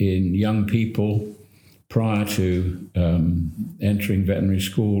extent, in young people prior to entering veterinary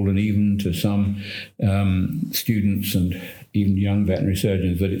school, and even to some students and even young veterinary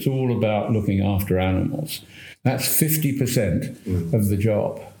surgeons, that it's all about looking after animals. That's 50% of the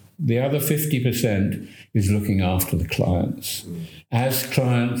job. The other 50% is looking after the clients. As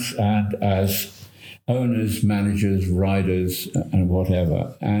clients and as owners, managers, riders, and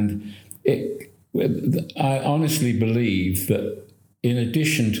whatever. And I honestly believe that in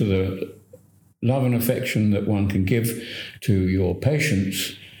addition to the love and affection that one can give to your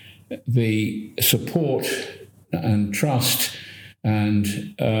patients, the support and trust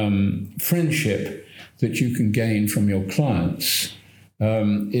and friendship that you can gain from your clients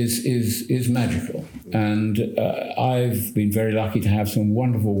is magical. And I've been very lucky to have some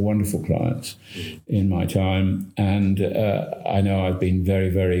wonderful, wonderful clients in my time. And I know I've been very,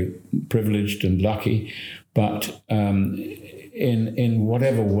 very privileged and lucky, but in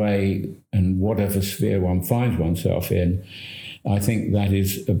whatever way and whatever sphere one finds oneself in, I think that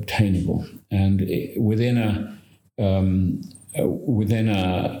is obtainable. And within an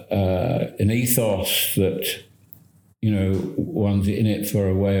ethos that one's in it for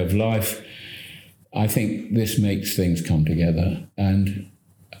a way of life. I think this makes things come together. And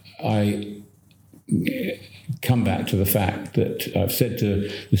I come back to the fact that I've said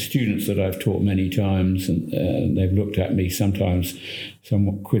to the students that I've taught many times, and they've looked at me sometimes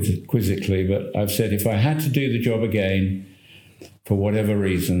somewhat quizzically, but I've said if I had to do the job again, for whatever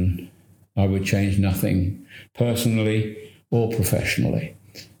reason, I would change nothing personally or professionally.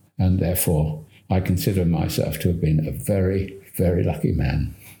 And therefore, I consider myself to have been a very, very lucky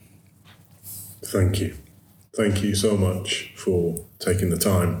man. Thank you. Thank you so much for taking the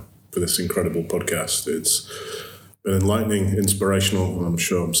time for this incredible podcast. It's been enlightening, inspirational, and I'm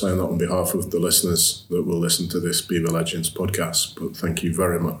sure I'm saying that on behalf of the listeners that will listen to this Beaver Legends podcast. But thank you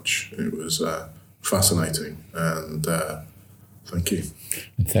very much. It was fascinating, and thank you.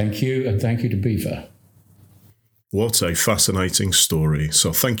 And thank you to Beaver. What a fascinating story.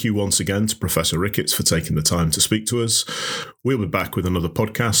 So thank you once again to Professor Ricketts for taking the time to speak to us. We'll be back with another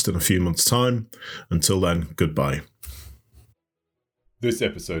podcast in a few months' time. Until then, goodbye. This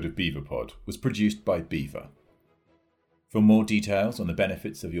episode of BeaverPod was produced by Beaver. For more details on the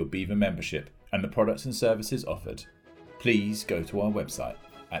benefits of your Beaver membership and the products and services offered, please go to our website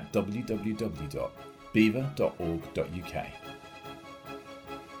at www.beaver.org.uk.